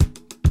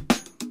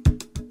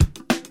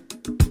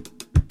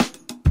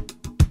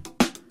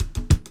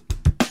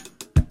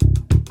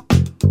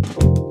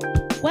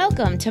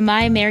Welcome to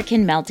My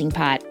American Melting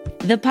Pot,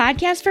 the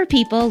podcast for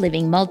people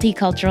living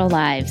multicultural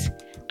lives.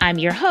 I'm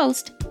your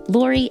host,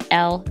 Lori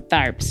L.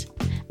 Tharps.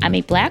 I'm a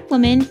Black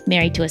woman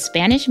married to a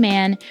Spanish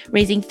man,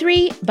 raising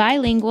 3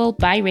 bilingual,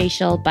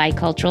 biracial,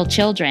 bicultural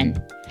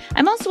children.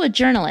 I'm also a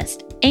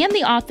journalist and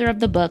the author of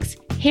the books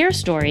Hair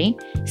Story,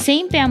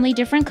 Same Family,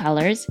 Different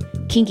Colors,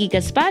 Kinky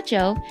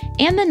Gazpacho,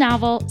 and the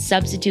novel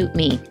Substitute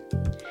Me.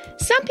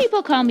 Some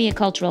people call me a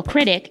cultural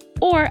critic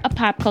or a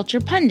pop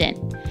culture pundit.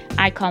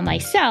 I call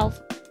myself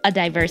a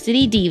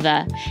diversity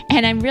diva,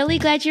 and I'm really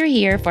glad you're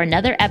here for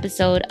another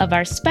episode of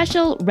our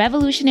special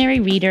Revolutionary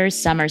Readers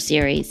Summer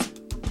Series.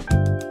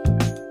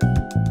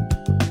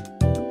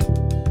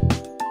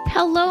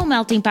 Hello,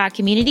 Melting Pot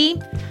community.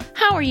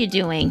 How are you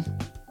doing?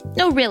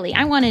 No, really,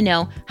 I want to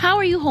know, how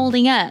are you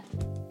holding up?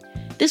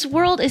 This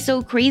world is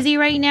so crazy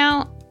right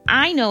now.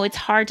 I know it's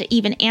hard to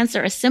even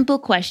answer a simple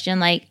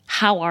question like,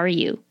 how are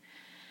you?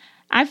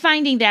 I'm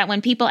finding that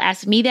when people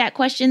ask me that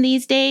question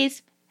these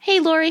days, hey,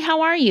 Lori,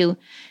 how are you?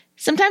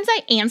 Sometimes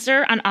I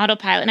answer on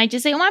autopilot and I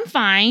just say, oh, I'm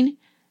fine.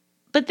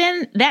 But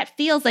then that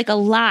feels like a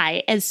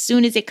lie as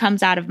soon as it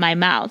comes out of my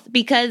mouth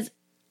because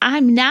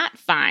I'm not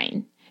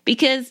fine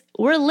because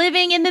we're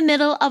living in the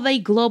middle of a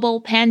global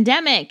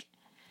pandemic.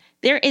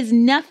 There is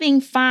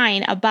nothing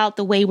fine about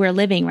the way we're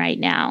living right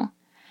now.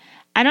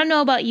 I don't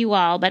know about you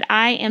all, but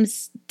I am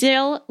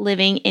still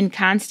living in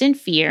constant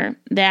fear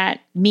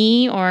that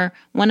me or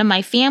one of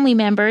my family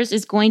members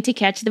is going to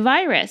catch the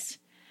virus.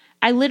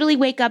 I literally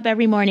wake up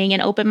every morning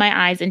and open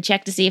my eyes and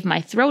check to see if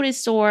my throat is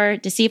sore,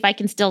 to see if I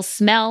can still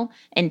smell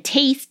and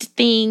taste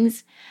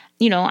things.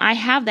 You know, I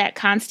have that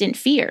constant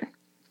fear.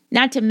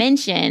 Not to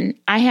mention,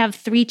 I have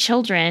 3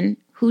 children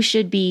who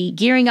should be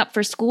gearing up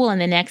for school in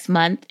the next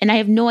month, and I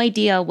have no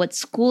idea what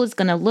school is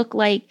going to look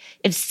like.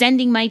 If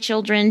sending my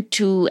children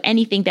to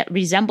anything that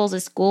resembles a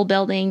school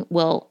building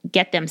will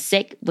get them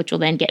sick, which will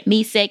then get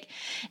me sick,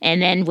 and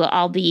then we'll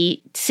all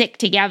be sick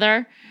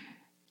together.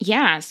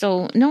 Yeah,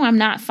 so no, I'm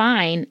not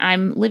fine.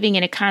 I'm living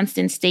in a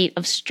constant state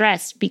of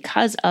stress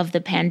because of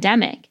the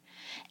pandemic.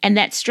 And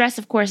that stress,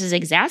 of course, is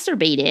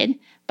exacerbated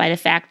by the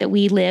fact that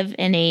we live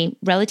in a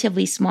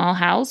relatively small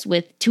house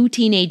with 2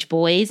 teenage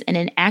boys and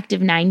an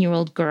active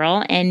 9-year-old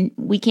girl, and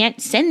we can't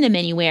send them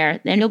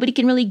anywhere, and nobody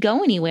can really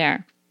go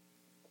anywhere.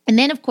 And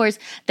then, of course,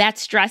 that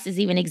stress is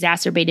even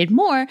exacerbated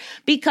more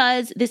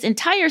because this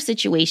entire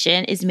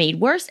situation is made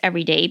worse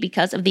every day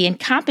because of the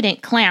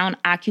incompetent clown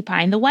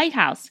occupying the White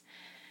House.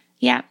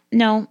 Yeah,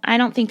 no, I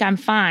don't think I'm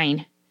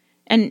fine.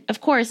 And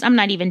of course, I'm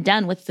not even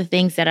done with the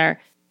things that are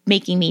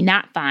making me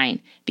not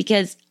fine,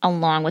 because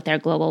along with our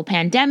global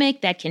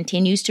pandemic that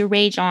continues to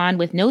rage on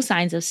with no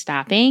signs of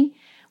stopping,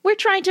 we're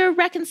trying to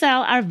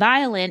reconcile our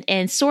violent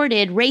and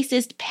sordid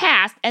racist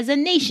past as a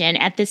nation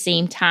at the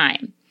same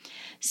time.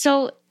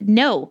 So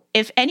no,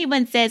 if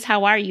anyone says,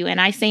 how are you?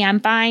 And I say I'm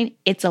fine,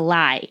 it's a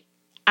lie.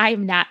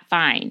 I'm not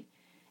fine.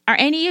 Are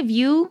any of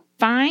you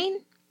fine?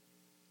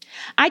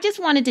 I just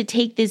wanted to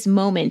take this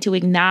moment to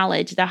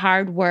acknowledge the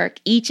hard work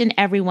each and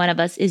every one of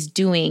us is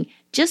doing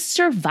just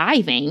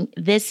surviving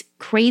this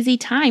crazy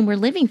time we're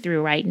living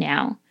through right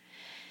now.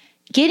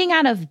 Getting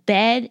out of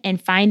bed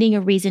and finding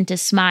a reason to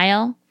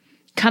smile,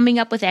 coming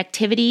up with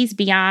activities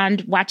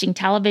beyond watching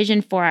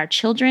television for our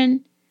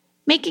children,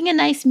 making a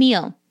nice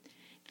meal.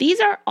 These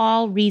are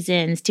all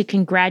reasons to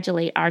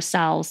congratulate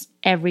ourselves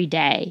every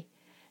day.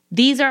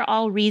 These are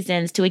all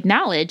reasons to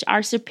acknowledge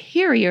our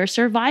superior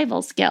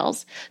survival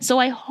skills. So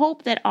I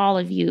hope that all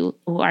of you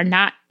who are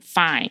not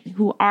fine,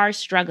 who are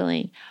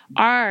struggling,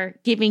 are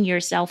giving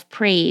yourself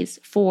praise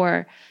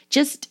for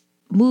just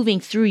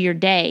moving through your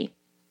day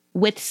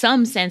with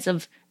some sense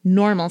of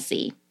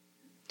normalcy.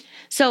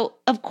 So,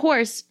 of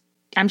course,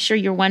 I'm sure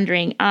you're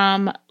wondering,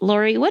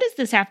 Lori, what does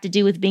this have to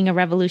do with being a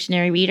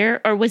revolutionary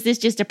reader? Or was this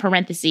just a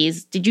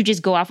parenthesis? Did you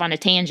just go off on a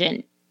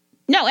tangent?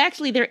 No,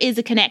 actually, there is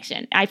a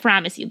connection. I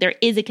promise you, there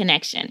is a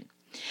connection.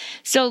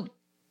 So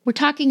we're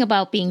talking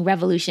about being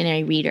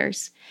revolutionary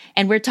readers,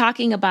 and we're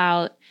talking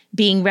about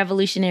being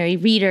revolutionary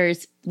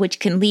readers, which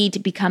can lead to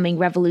becoming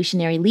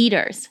revolutionary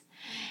leaders.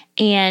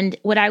 And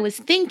what I was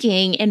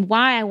thinking and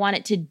why I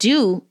wanted to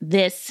do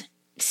this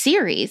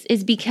series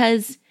is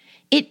because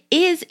it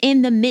is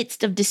in the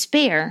midst of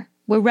despair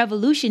where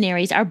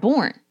revolutionaries are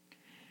born.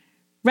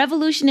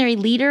 Revolutionary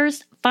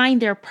leaders find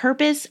their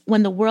purpose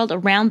when the world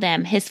around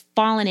them has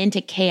fallen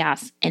into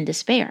chaos and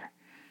despair.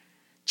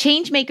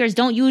 Changemakers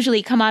don't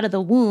usually come out of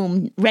the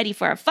womb ready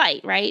for a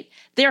fight, right?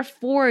 They're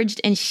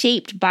forged and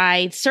shaped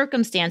by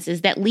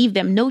circumstances that leave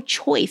them no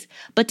choice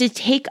but to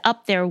take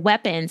up their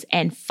weapons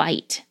and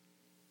fight.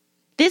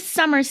 This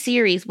summer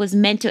series was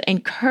meant to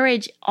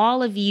encourage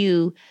all of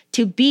you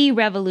to be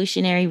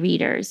revolutionary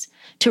readers,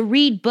 to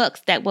read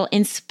books that will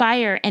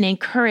inspire and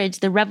encourage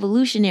the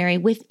revolutionary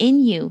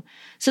within you,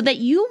 so that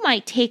you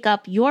might take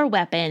up your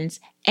weapons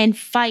and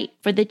fight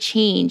for the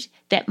change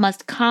that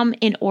must come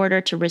in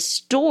order to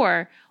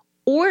restore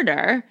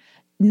order,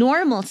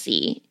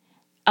 normalcy,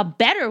 a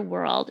better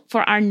world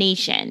for our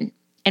nation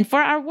and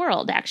for our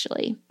world,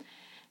 actually.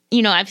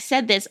 I've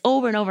said this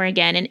over and over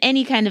again in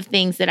any kind of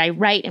things that I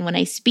write and when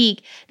I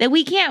speak, that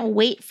we can't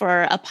wait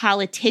for a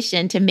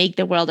politician to make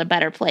the world a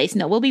better place.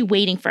 No, we'll be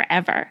waiting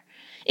forever.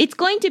 It's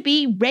going to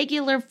be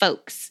regular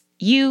folks,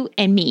 you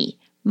and me,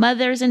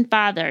 mothers and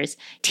fathers,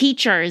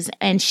 teachers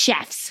and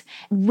chefs,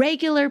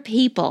 regular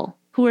people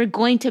who are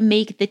going to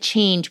make the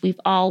change we've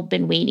all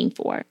been waiting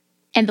for.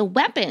 And the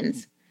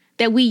weapons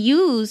that we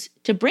use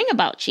to bring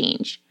about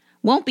change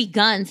won't be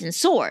guns and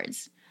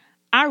swords.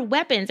 Our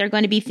weapons are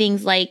going to be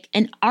things like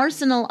an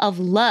arsenal of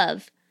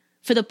love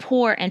for the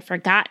poor and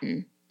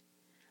forgotten,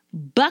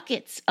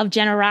 buckets of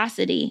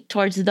generosity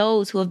towards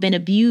those who have been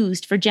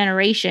abused for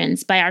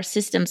generations by our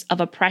systems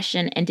of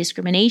oppression and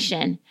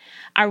discrimination.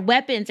 Our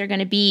weapons are going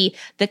to be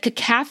the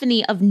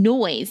cacophony of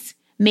noise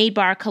made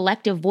by our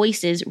collective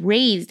voices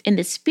raised in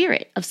the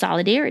spirit of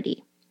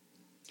solidarity.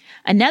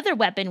 Another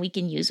weapon we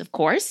can use, of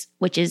course,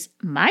 which is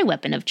my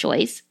weapon of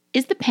choice,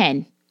 is the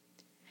pen.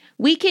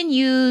 We can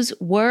use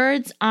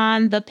words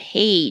on the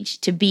page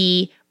to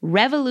be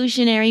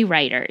revolutionary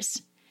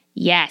writers.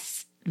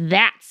 Yes,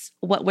 that's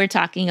what we're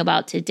talking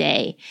about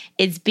today.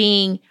 It's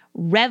being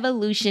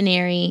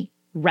revolutionary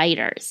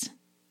writers.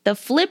 The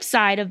flip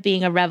side of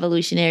being a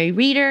revolutionary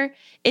reader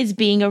is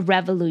being a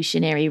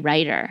revolutionary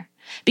writer,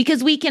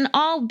 because we can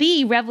all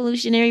be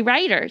revolutionary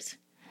writers.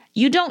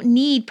 You don't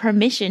need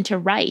permission to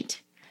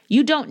write.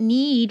 You don't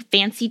need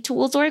fancy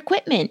tools or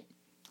equipment.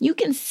 You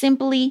can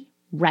simply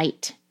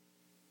write.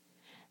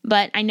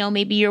 But I know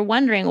maybe you're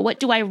wondering, what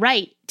do I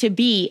write to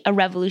be a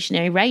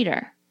revolutionary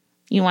writer?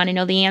 You want to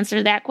know the answer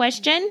to that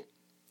question?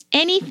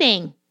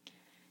 Anything.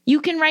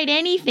 You can write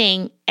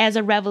anything as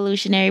a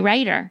revolutionary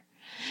writer.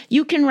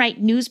 You can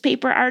write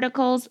newspaper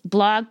articles,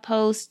 blog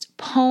posts,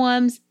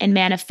 poems, and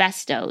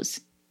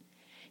manifestos.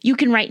 You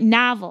can write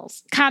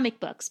novels, comic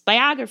books,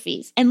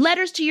 biographies, and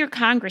letters to your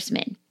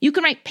congressman. You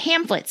can write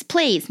pamphlets,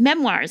 plays,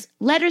 memoirs,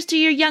 letters to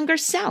your younger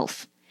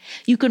self.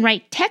 You can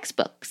write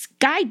textbooks,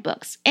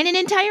 guidebooks, and an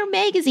entire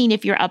magazine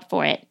if you're up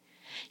for it.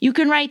 You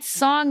can write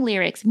song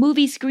lyrics,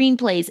 movie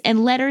screenplays,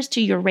 and letters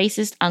to your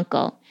racist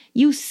uncle.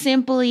 You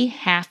simply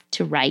have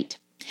to write.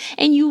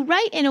 And you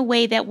write in a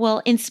way that will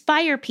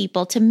inspire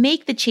people to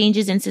make the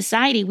changes in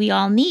society we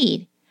all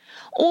need.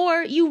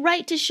 Or you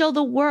write to show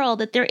the world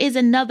that there is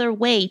another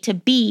way to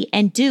be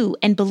and do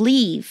and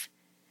believe.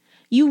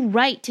 You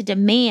write to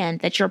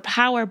demand that your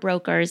power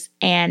brokers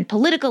and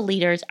political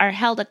leaders are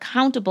held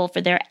accountable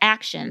for their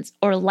actions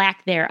or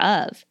lack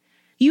thereof.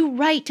 You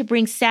write to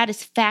bring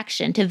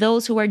satisfaction to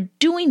those who are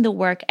doing the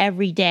work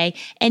every day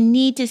and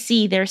need to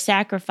see their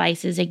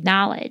sacrifices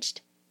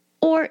acknowledged.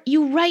 Or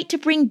you write to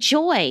bring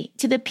joy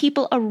to the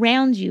people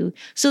around you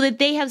so that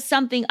they have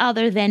something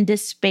other than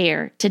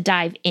despair to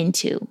dive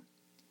into.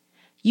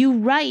 You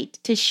write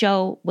to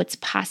show what's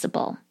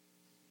possible.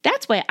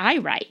 That's why I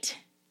write.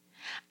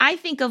 I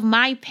think of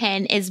my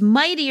pen as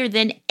mightier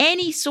than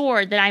any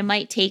sword that I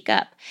might take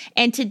up.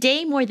 And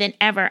today, more than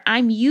ever,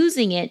 I'm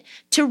using it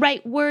to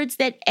write words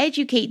that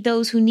educate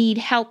those who need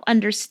help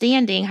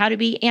understanding how to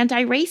be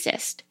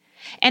anti-racist.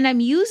 And I'm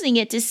using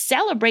it to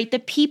celebrate the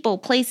people,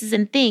 places,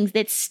 and things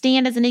that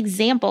stand as an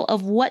example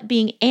of what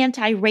being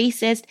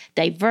anti-racist,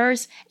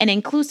 diverse, and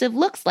inclusive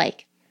looks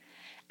like.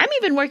 I'm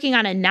even working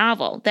on a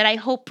novel that I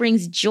hope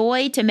brings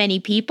joy to many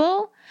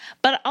people,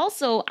 but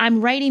also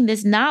I'm writing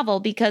this novel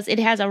because it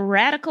has a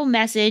radical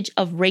message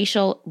of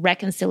racial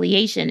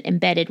reconciliation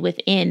embedded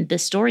within the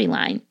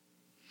storyline.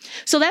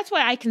 So that's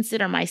why I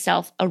consider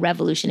myself a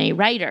revolutionary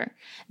writer.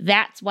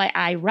 That's why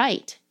I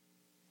write.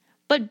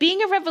 But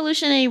being a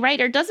revolutionary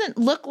writer doesn't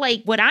look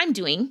like what I'm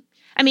doing.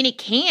 I mean, it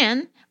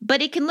can,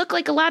 but it can look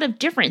like a lot of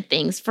different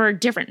things for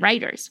different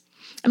writers.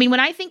 I mean,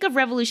 when I think of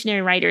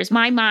revolutionary writers,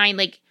 my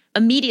mind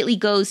immediately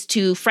goes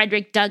to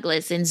Frederick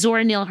Douglass and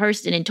Zora Neale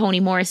Hurston and Toni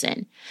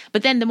Morrison.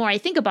 But then the more I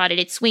think about it,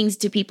 it swings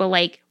to people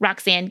like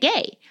Roxane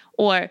Gay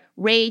or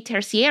Ray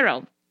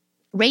Terciero.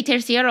 Ray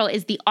Terciero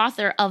is the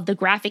author of the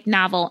graphic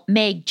novel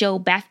Meg, Jo,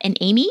 Beth, and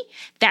Amy.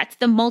 That's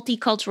the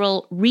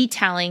multicultural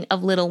retelling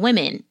of Little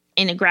Women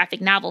in a graphic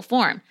novel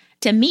form.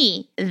 To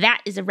me,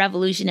 that is a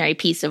revolutionary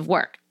piece of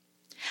work.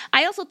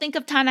 I also think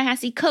of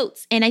Ta-Nehisi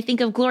Coates and I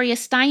think of Gloria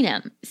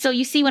Steinem. So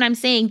you see what I'm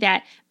saying,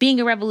 that being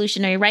a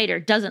revolutionary writer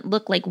doesn't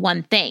look like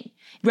one thing.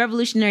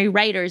 Revolutionary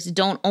writers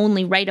don't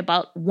only write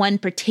about one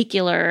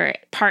particular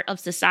part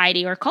of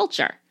society or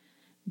culture.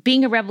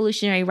 Being a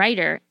revolutionary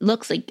writer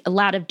looks like a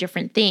lot of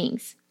different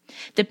things.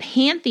 The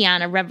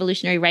pantheon of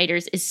revolutionary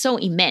writers is so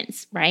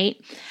immense,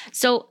 right?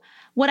 So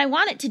what I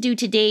wanted to do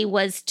today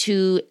was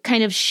to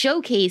kind of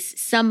showcase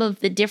some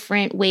of the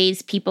different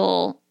ways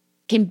people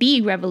can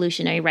be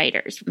revolutionary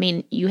writers. I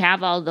mean, you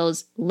have all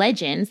those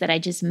legends that I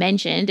just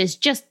mentioned as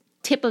just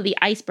tip of the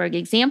iceberg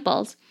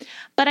examples,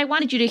 but I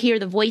wanted you to hear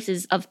the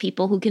voices of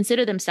people who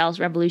consider themselves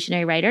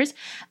revolutionary writers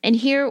and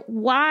hear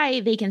why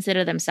they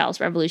consider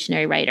themselves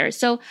revolutionary writers.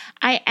 So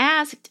I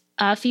asked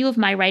a few of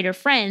my writer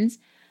friends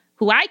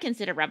who I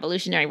consider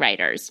revolutionary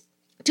writers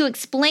to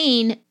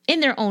explain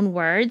in their own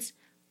words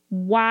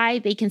why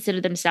they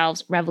consider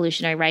themselves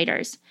revolutionary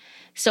writers.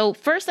 So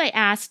first I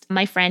asked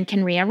my friend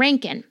Kenria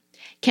Rankin.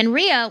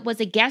 Kenria was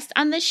a guest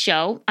on the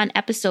show on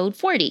episode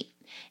 40.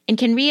 And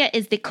Kenria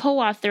is the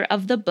co-author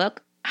of the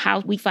book,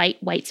 How We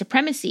Fight White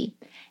Supremacy.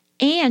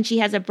 And she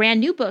has a brand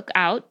new book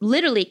out,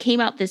 literally came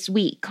out this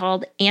week,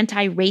 called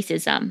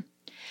Anti-Racism.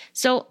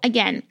 So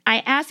again, I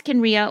asked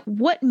Kenria,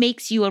 what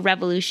makes you a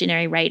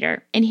revolutionary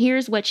writer? And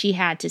here's what she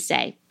had to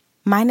say.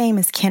 My name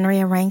is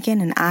Kenria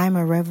Rankin, and I'm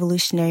a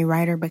revolutionary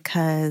writer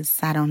because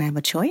I don't have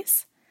a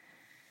choice.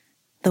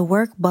 The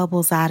work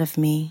bubbles out of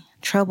me,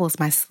 troubles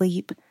my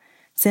sleep,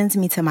 sends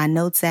me to my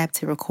notes app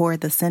to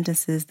record the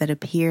sentences that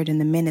appeared in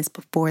the minutes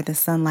before the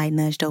sunlight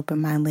nudged open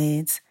my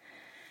lids.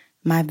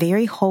 My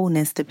very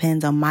wholeness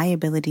depends on my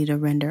ability to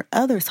render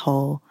others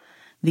whole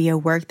via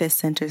work that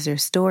centers their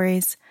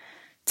stories,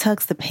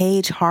 tucks the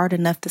page hard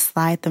enough to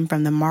slide them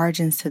from the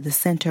margins to the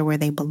center where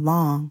they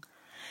belong,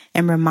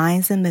 and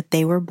reminds them that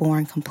they were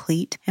born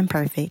complete and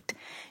perfect,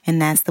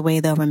 and that's the way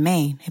they'll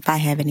remain if I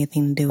have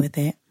anything to do with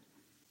it.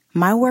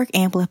 My work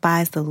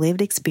amplifies the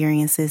lived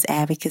experiences,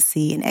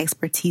 advocacy, and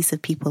expertise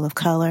of people of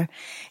color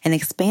and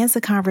expands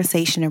the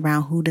conversation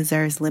around who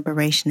deserves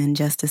liberation and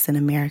justice in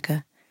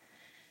America.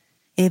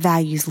 It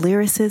values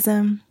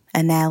lyricism,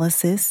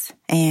 analysis,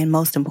 and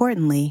most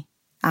importantly,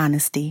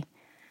 honesty.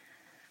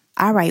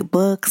 I write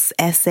books,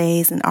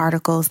 essays, and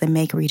articles that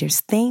make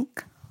readers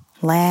think,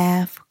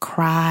 laugh,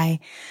 cry,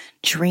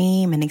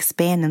 dream, and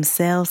expand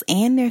themselves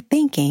and their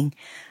thinking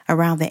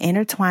around the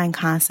intertwined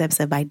concepts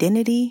of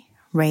identity,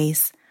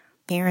 race,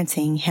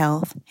 parenting,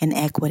 health, and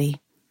equity.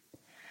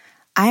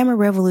 I am a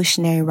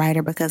revolutionary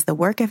writer because the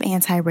work of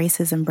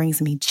anti-racism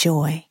brings me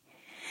joy.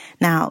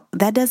 Now,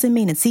 that doesn't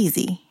mean it's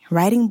easy.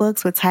 Writing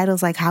books with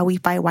titles like How We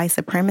Fight White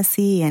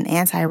Supremacy and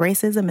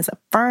Anti-Racism is a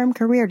firm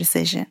career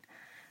decision.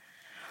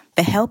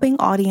 But helping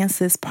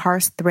audiences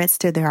parse threats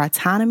to their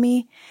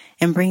autonomy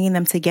and bringing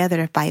them together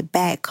to fight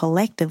back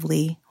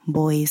collectively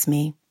buoys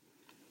me.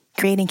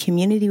 Creating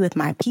community with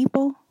my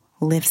people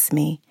lifts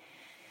me.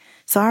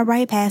 So I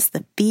write past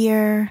the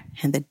fear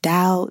and the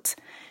doubt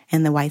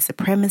and the white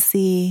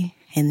supremacy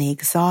and the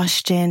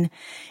exhaustion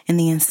and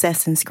the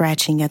incessant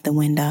scratching at the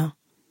window.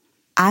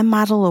 I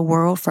model a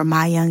world for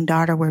my young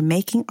daughter where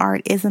making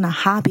art isn't a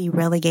hobby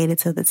relegated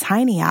to the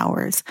tiny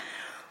hours,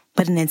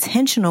 but an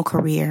intentional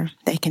career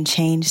that can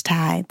change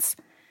tides.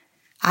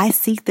 I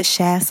seek the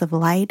shafts of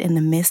light in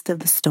the midst of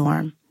the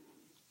storm.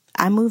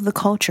 I move the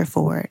culture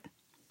forward.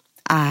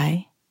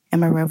 I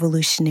am a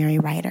revolutionary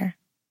writer.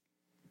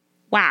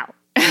 Wow.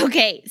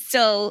 Okay,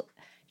 so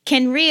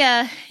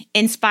Kenria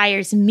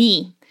inspires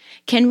me.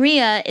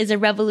 Kenria is a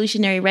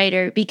revolutionary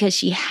writer because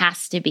she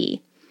has to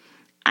be.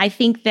 I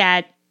think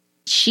that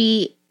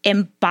she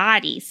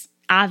embodies,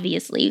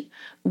 obviously,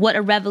 what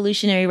a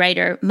revolutionary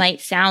writer might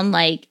sound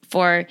like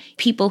for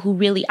people who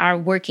really are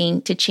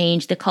working to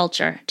change the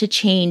culture, to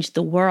change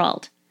the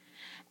world.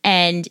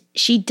 And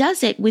she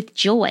does it with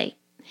joy.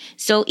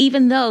 So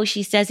even though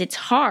she says it's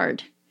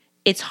hard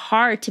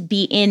to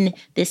be in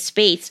this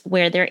space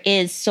where there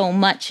is so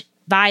much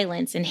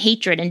violence and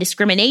hatred and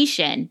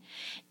discrimination,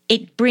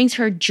 it brings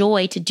her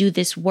joy to do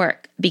this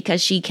work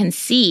because she can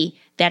see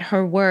that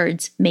her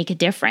words make a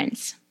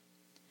difference.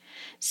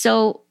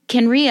 So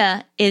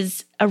Kenria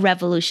is a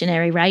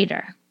revolutionary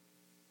writer.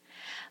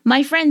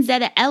 My friend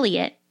Zetta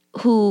Elliott,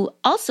 who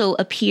also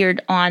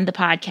appeared on the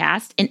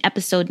podcast in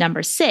episode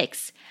number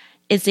 6,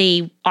 is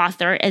a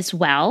author as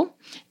well.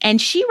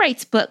 And she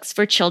writes books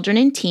for children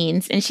and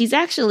teens. And she's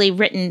actually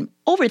written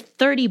over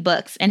 30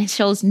 books and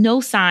shows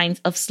no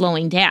signs of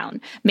slowing down.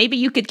 Maybe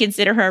you could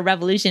consider her a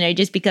revolutionary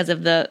just because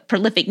of the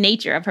prolific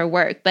nature of her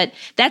work. But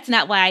that's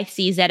not why I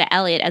see Zetta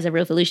Elliott as a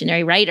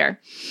revolutionary writer.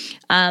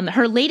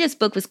 Her latest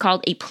book was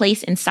called A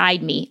Place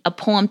Inside Me, A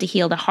Poem to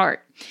Heal the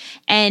Heart.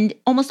 And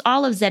almost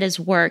all of Zetta's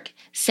work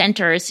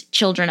centers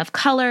children of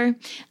color.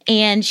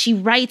 And she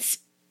writes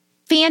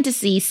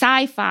fantasy,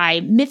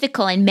 sci-fi,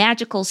 mythical, and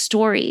magical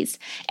stories.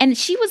 And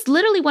she was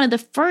literally one of the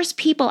first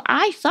people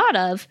I thought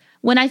of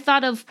when I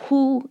thought of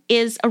who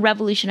is a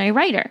revolutionary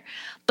writer.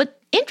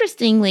 But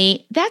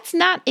interestingly, that's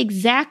not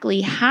exactly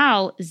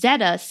how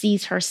Zetta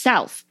sees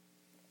herself.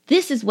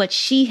 This is what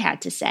she had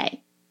to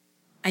say.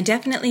 I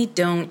definitely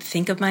don't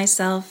think of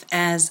myself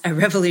as a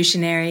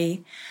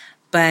revolutionary,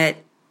 but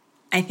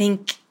I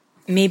think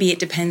maybe it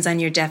depends on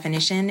your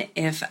definition.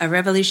 If a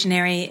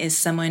revolutionary is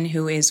someone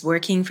who is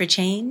working for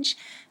change,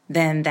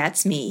 then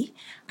that's me.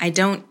 I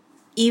don't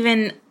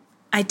even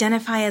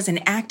identify as an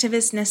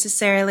activist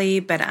necessarily,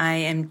 but I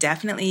am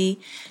definitely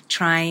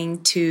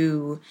trying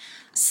to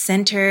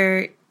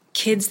center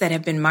kids that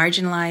have been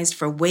marginalized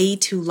for way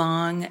too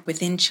long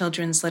within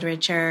children's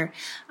literature.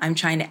 I'm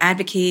trying to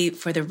advocate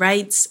for the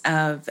rights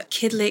of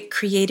kidlit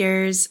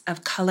creators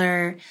of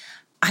color.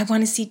 I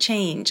want to see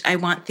change. I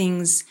want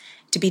things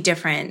to be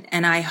different.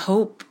 And I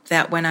hope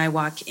that when I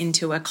walk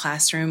into a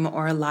classroom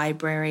or a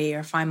library or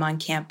if I'm on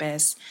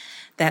campus,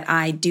 that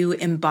I do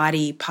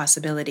embody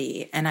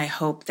possibility. And I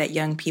hope that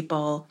young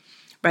people,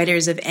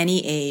 writers of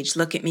any age,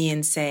 look at me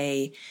and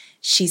say,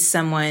 she's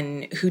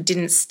someone who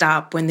didn't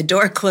stop when the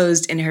door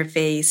closed in her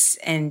face,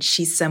 and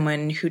she's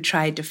someone who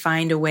tried to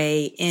find a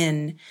way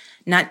in,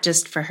 not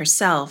just for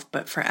herself,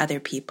 but for other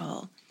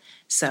people.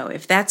 So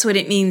if that's what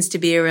it means to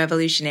be a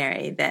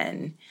revolutionary,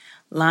 then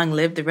long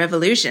live the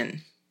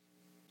revolution.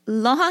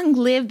 Long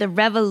live the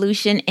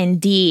revolution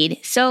indeed.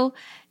 So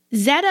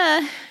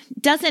Zetta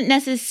doesn't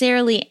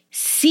necessarily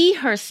see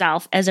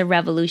herself as a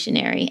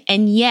revolutionary,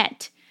 and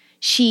yet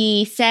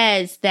she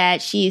says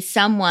that she's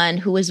someone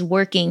who is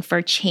working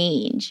for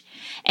change,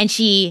 and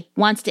she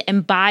wants to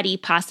embody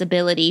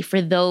possibility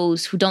for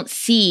those who don't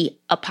see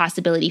a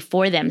possibility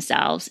for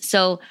themselves.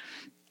 So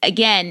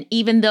again,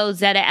 even though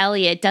Zetta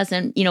Elliott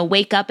doesn't,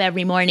 wake up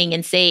every morning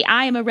and say,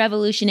 I am a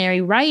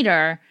revolutionary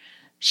writer,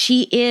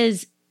 she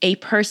is a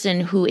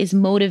person who is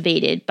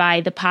motivated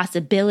by the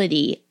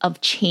possibility of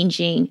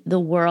changing the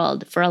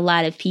world for a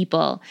lot of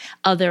people,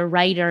 other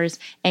writers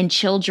and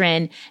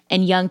children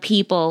and young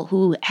people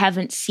who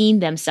haven't seen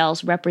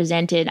themselves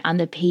represented on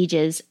the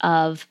pages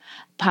of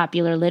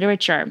popular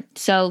literature.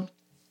 So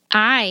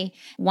I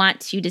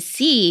want you to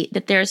see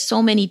that there are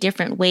so many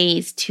different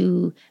ways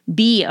to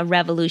be a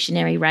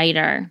revolutionary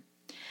writer.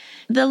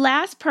 The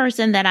last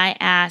person that I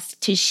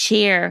asked to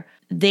share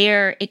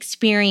their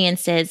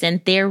experiences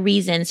and their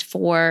reasons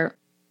for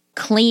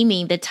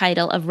claiming the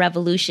title of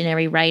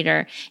revolutionary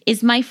writer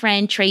is my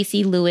friend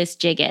Tracy Lewis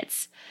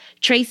Jiggets.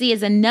 Tracy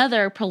is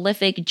another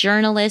prolific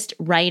journalist,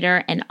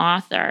 writer, and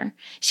author.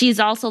 She is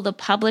also the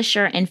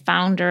publisher and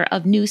founder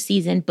of New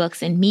Season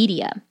Books and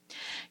Media.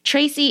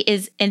 Tracy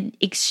is an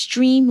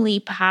extremely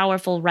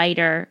powerful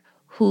writer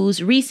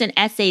whose recent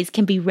essays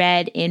can be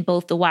read in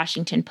both the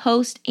Washington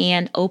Post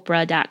and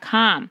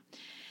Oprah.com.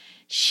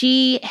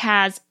 She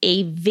has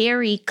a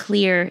very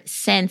clear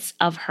sense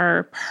of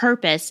her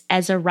purpose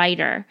as a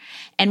writer.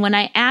 And when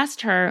I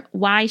asked her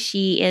why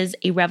she is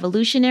a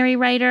revolutionary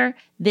writer,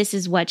 this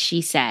is what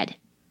she said.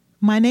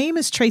 My name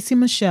is Tracy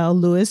Michelle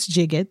Lewis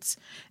Jiggets,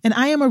 and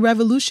I am a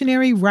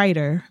revolutionary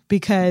writer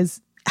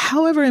because,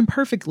 however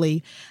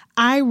imperfectly,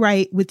 I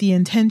write with the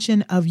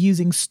intention of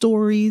using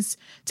stories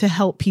to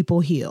help people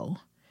heal.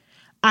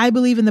 I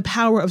believe in the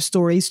power of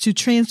stories to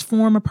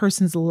transform a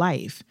person's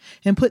life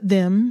and put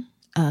them,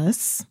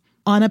 us,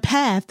 on a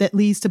path that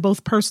leads to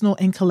both personal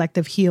and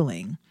collective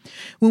healing.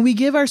 When we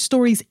give our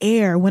stories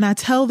air, when I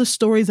tell the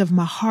stories of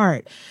my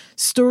heart,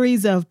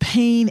 stories of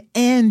pain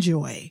and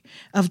joy,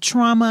 of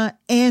trauma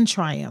and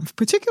triumph,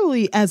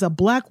 particularly as a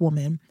Black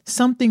woman,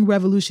 something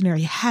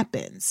revolutionary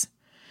happens.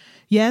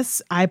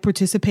 Yes, I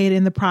participate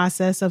in the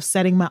process of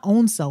setting my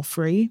own self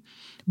free,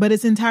 but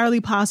it's entirely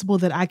possible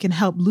that I can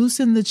help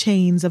loosen the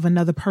chains of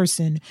another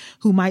person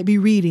who might be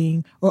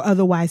reading or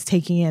otherwise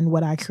taking in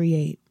what I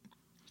create.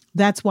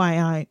 That's why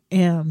I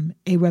am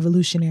a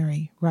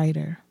revolutionary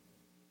writer.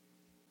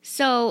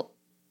 So,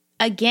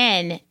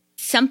 again,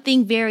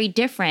 something very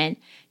different.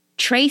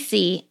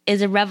 Tracy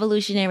is a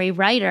revolutionary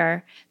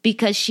writer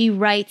because she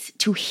writes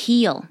to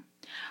heal.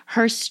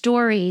 Her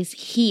stories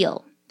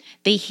heal.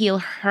 They heal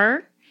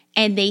her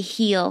and they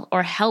heal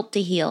or help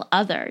to heal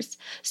others.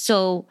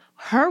 So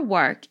her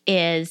work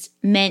is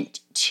meant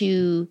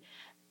to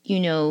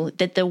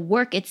that the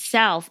work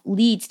itself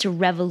leads to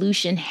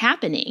revolution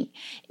happening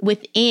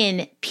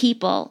within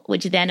people,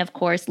 which then, of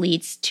course,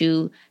 leads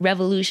to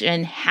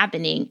revolution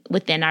happening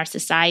within our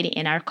society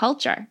and our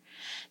culture.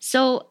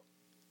 So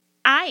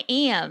I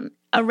am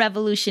a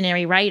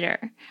revolutionary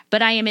writer,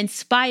 but I am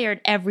inspired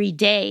every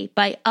day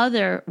by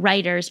other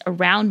writers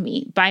around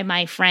me, by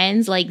my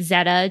friends like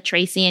Zetta,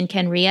 Tracy, and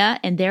Kenria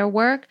and their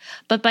work,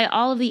 but by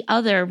all of the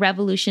other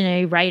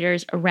revolutionary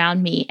writers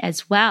around me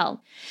as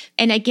well.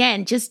 And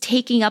again, just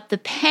taking up the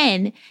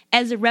pen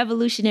as a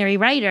revolutionary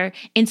writer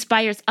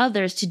inspires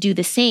others to do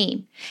the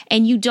same.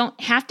 And you don't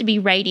have to be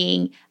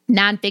writing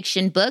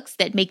nonfiction books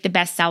that make the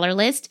bestseller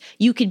list.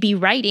 You could be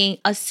writing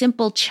a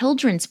simple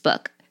children's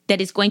book that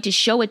is going to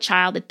show a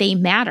child that they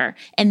matter.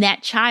 And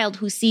that child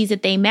who sees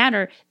that they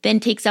matter then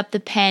takes up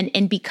the pen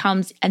and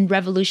becomes a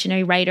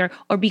revolutionary writer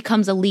or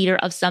becomes a leader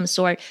of some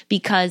sort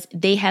because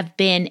they have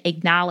been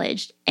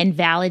acknowledged and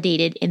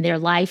validated in their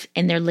life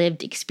and their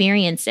lived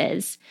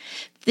experiences.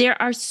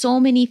 There are so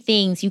many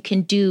things you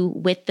can do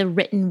with the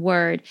written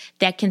word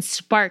that can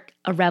spark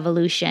a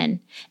revolution,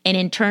 an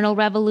internal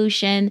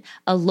revolution,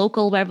 a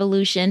local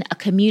revolution, a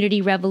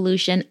community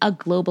revolution, a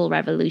global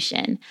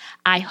revolution.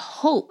 I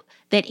hope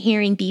that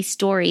hearing these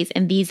stories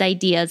and these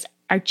ideas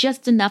are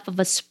just enough of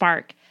a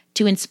spark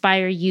to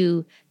inspire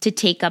you to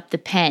take up the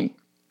pen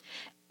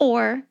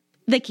or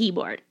the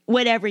keyboard,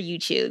 whatever you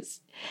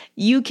choose.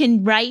 You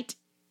can write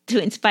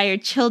to inspire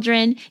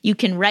children. You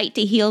can write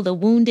to heal the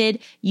wounded.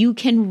 You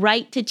can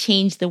write to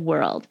change the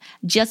world.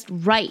 Just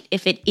write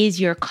if it is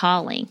your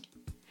calling.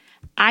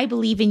 I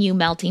believe in you,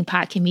 Melting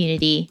Pot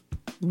community.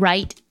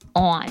 Write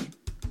on.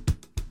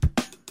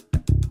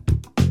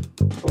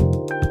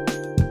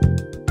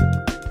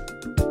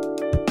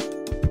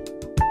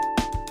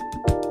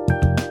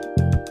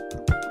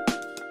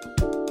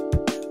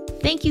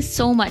 Thank thank you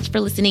so much for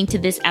listening to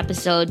this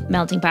episode,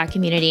 Melting Pot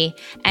Community.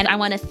 And I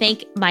want to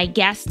thank my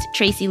guests,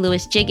 Tracy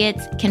Lewis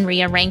Jiggets,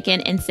 Kenria Rankin,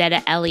 and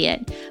Zeta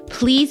Elliott.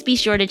 Please be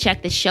sure to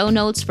check the show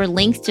notes for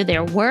links to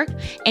their work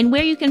and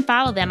where you can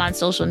follow them on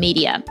social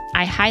media.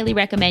 I highly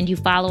recommend you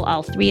follow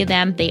all three of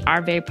them. They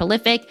are very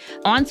prolific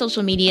on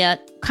social media,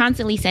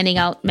 constantly sending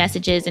out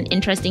messages and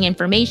interesting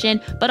information,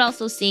 but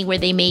also seeing where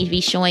they may be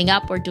showing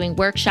up or doing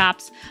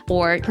workshops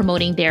or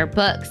promoting their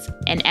books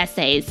and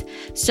essays.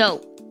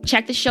 So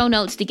check the show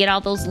notes to get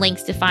all those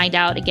links to find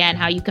out, again,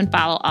 how you can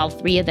follow all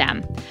three of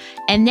them.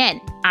 And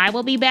then I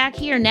will be back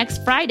here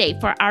next Friday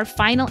for our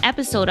final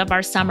episode of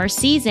our summer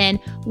season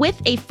with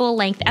a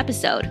full-length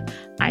episode.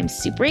 I'm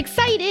super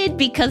excited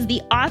because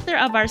the author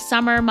of our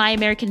summer My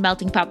American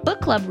Melting Pot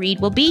book club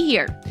read will be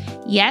here.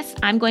 Yes,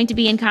 I'm going to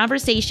be in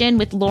conversation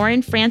with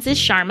Lauren Francis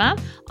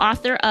Sharma,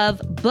 author of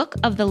Book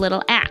of the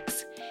Little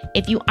Axe.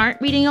 If you aren't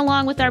reading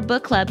along with our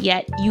book club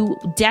yet, you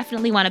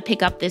definitely want to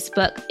pick up this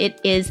book. It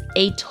is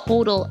a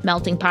total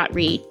melting pot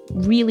read,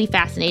 really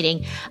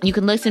fascinating. You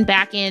can listen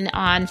back in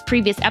on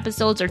previous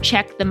episodes or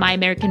check the My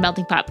American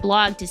Melting Pot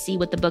blog to see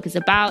what the book is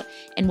about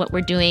and what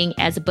we're doing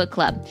as a book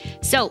club.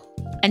 So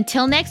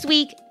until next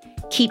week,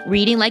 keep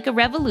reading like a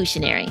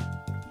revolutionary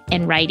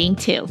and writing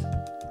too.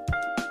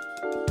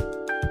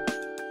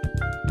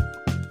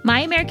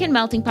 My American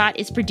Melting Pot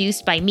is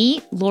produced by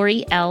me,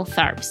 Lori L.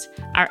 Tharps.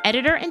 Our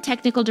editor and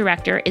technical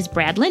director is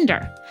Brad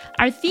Linder.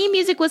 Our theme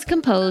music was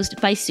composed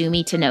by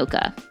Sumi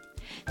Tanoka.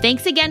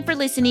 Thanks again for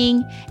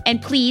listening.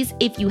 And please,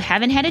 if you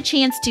haven't had a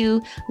chance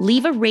to,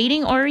 leave a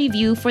rating or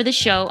review for the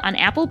show on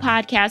Apple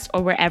Podcasts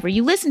or wherever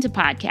you listen to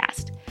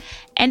podcasts.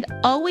 And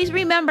always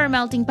remember,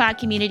 Melting Pot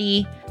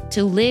Community,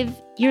 to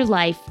live your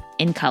life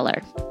in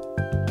color.